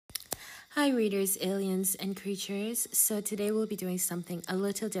Hi, readers, aliens, and creatures. So, today we'll be doing something a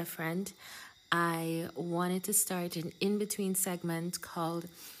little different. I wanted to start an in between segment called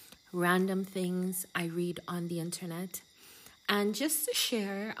Random Things I Read on the Internet. And just to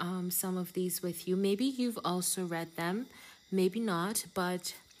share some of these with you, maybe you've also read them, maybe not,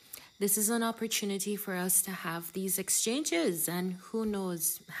 but this is an opportunity for us to have these exchanges and who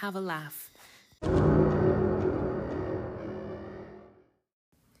knows, have a laugh.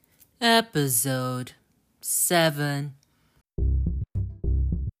 Episode 7.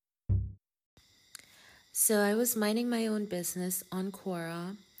 So I was minding my own business on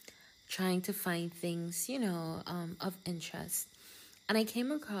Quora, trying to find things, of interest. And I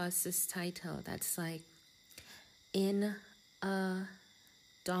came across this title that's like, in a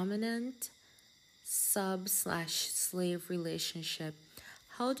dominant sub/slave relationship,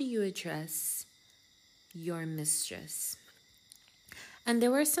 how do you address your mistress? And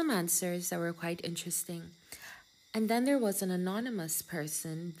there were some answers that were quite interesting. And then there was an anonymous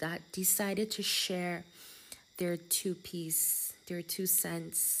person that decided to share their their 2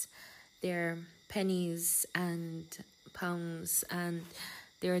 cents, their pennies and pounds and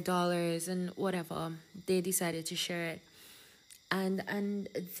their dollars and whatever. They decided to share it. And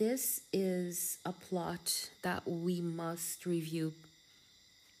this is a plot that we must review.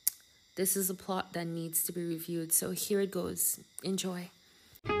 This is a plot that needs to be reviewed. So here it goes. Enjoy.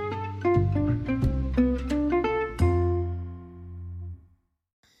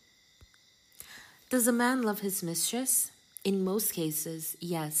 Does a man love his mistress? In most cases,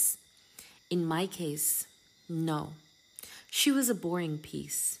 yes. In my case, no. She was a boring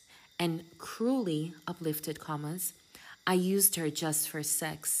piece, and cruelly uplifted commas, I used her just for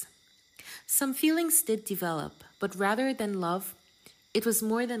sex. Some feelings did develop, but rather than love, it was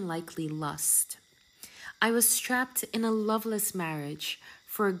more than likely lust. I was trapped in a loveless marriage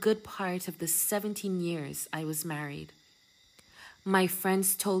for a good part of the 17 years I was married. My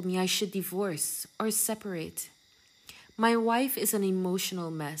friends told me I should divorce or separate. My wife is an emotional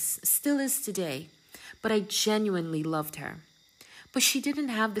mess, still is today, but I genuinely loved her. But she didn't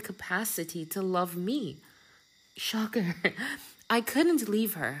have the capacity to love me. Shocker. I couldn't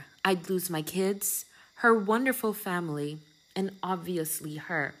leave her. I'd lose my kids, her wonderful family, and obviously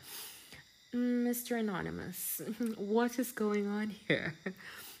her. Mr. Anonymous, what is going on here?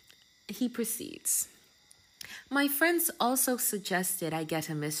 He proceeds. My friends also suggested I get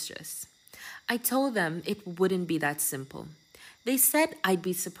a mistress. I told them it wouldn't be that simple. They said I'd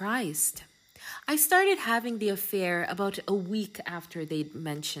be surprised. I started having the affair about a week after they'd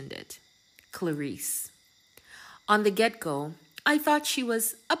mentioned it. Clarice. On the get-go, I thought she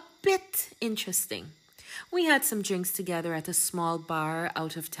was a bit interesting. We had some drinks together at a small bar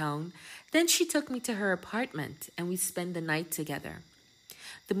out of town. Then she took me to her apartment and we spent the night together.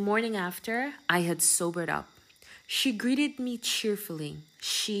 The morning after, I had sobered up. She greeted me cheerfully.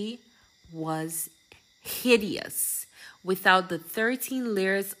 She was hideous without the 13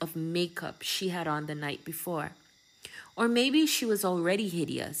 layers of makeup she had on the night before. Or maybe she was already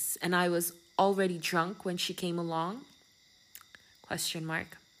hideous and I was already drunk when she came along? Question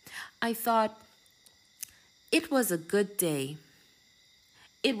mark. I thought, it was a good day.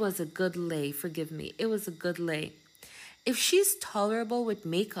 It was a good lay, forgive me. It was a good lay. If she's tolerable with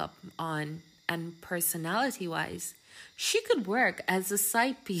makeup on and personality-wise, she could work as a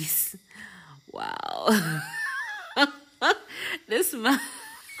side piece. Wow. This man,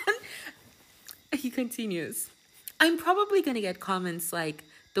 he continues. I'm probably going to get comments like,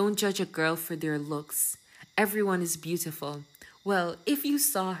 don't judge a girl for their looks. Everyone is beautiful. Well, if you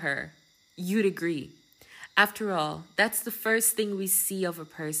saw her, you'd agree. After all, that's the first thing we see of a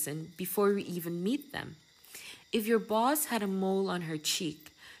person before we even meet them. If your boss had a mole on her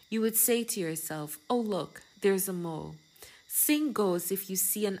cheek, you would say to yourself, oh look, there's a mole. Same goes if you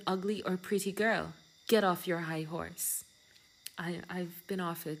see an ugly or pretty girl. Get off your high horse. I've been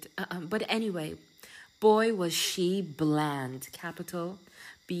off it. But anyway, boy was she bland, capital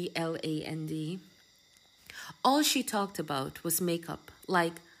BLAND. All she talked about was makeup,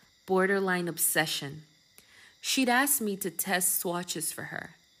 like borderline obsession. She'd ask me to test swatches for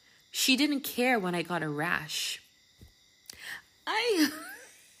her. She didn't care when I got a rash.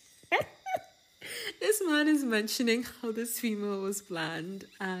 This man is mentioning how this female was bland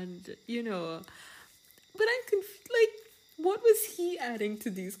and, but I'm confused. Like, what was he adding to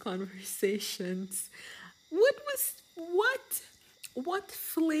these conversations? What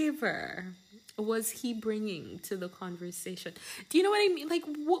flavor was he bringing to the conversation? Do you know what I mean? Like,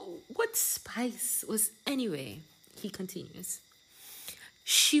 what spice was... Anyway, he continues.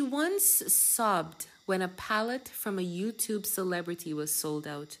 She once sobbed when a palette from a YouTube celebrity was sold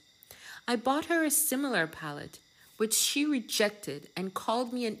out. I bought her a similar palette, which she rejected and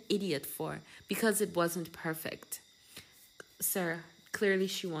called me an idiot for because it wasn't perfect. Sir, clearly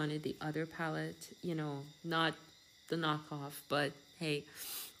she wanted the other palette, not the knockoff, but hey.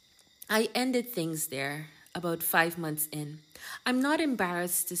 I ended things there about 5 months in. I'm not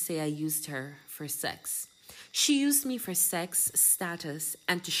embarrassed to say I used her for sex. She used me for sex, status,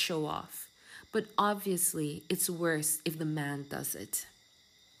 and to show off. But obviously, it's worse if the man does it.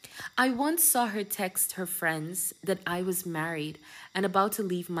 I once saw her text her friends that I was married and about to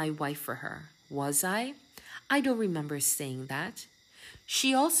leave my wife for her. Was I? I don't remember saying that.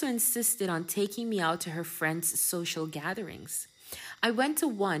 She also insisted on taking me out to her friends' social gatherings. I went to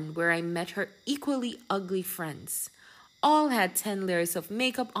one where I met her equally ugly friends. All had 10 layers of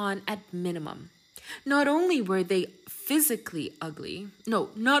makeup on at minimum. Not only were they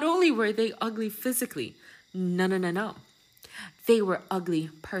ugly physically. No. They were ugly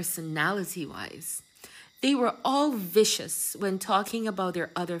personality-wise. They were all vicious when talking about their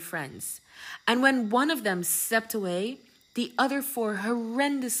other friends. And when one of them stepped away, the other four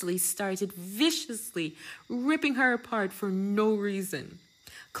horrendously started viciously ripping her apart for no reason.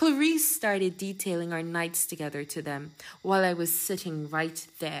 Clarice started detailing our nights together to them while I was sitting right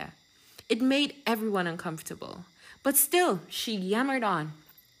there. It made everyone uncomfortable, but still, she yammered on.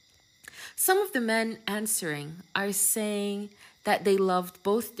 Some of the men answering are saying that they loved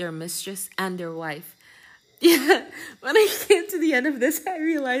both their mistress and their wife. Yeah, when I came to the end of this, I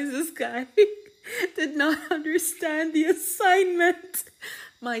realized this guy did not understand the assignment.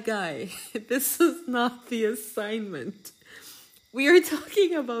 My guy, this is not the assignment. We are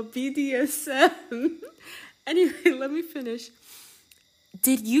talking about BDSM. Anyway, let me finish.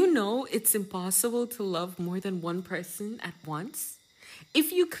 Did you know it's impossible to love more than one person at once?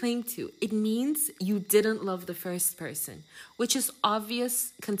 If you claim to, it means you didn't love the first person, which is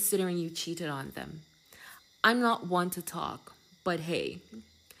obvious considering you cheated on them. I'm not one to talk, but hey.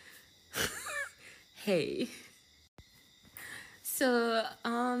 Hey. So,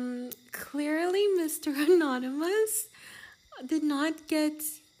 clearly Mr. Anonymous did not get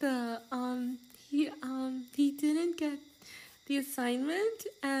he didn't get the assignment,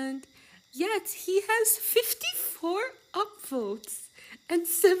 and yet he has 54 upvotes and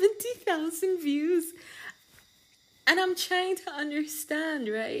 70,000 views. And I'm trying to understand,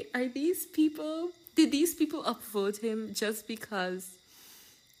 right? Did these people upvote him just because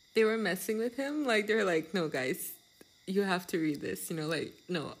they were messing with him? Like, they're like, no, guys, you have to read this.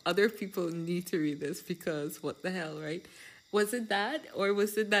 No, other people need to read this because what the hell, right? Was it that? Or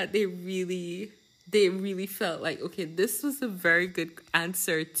was it that they really felt like, okay, this was a very good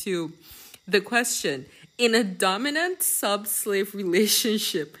answer to the question. In a dominant sub-slave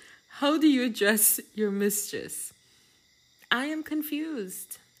relationship, how do you address your mistress? I am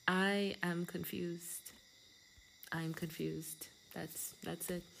confused. That's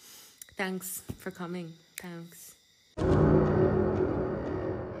it. Thanks for coming. Thanks.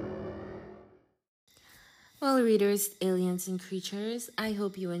 Well, readers, aliens, and creatures, I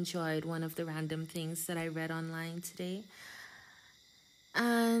hope you enjoyed one of the random things that I read online today.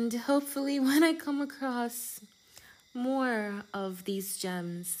 And hopefully when I come across more of these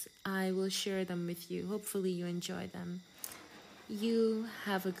gems, I will share them with you. Hopefully you enjoy them. You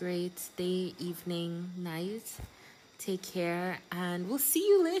have a great day, evening, night. Take care, and we'll see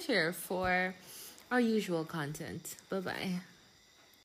you later for our usual content. Bye-bye.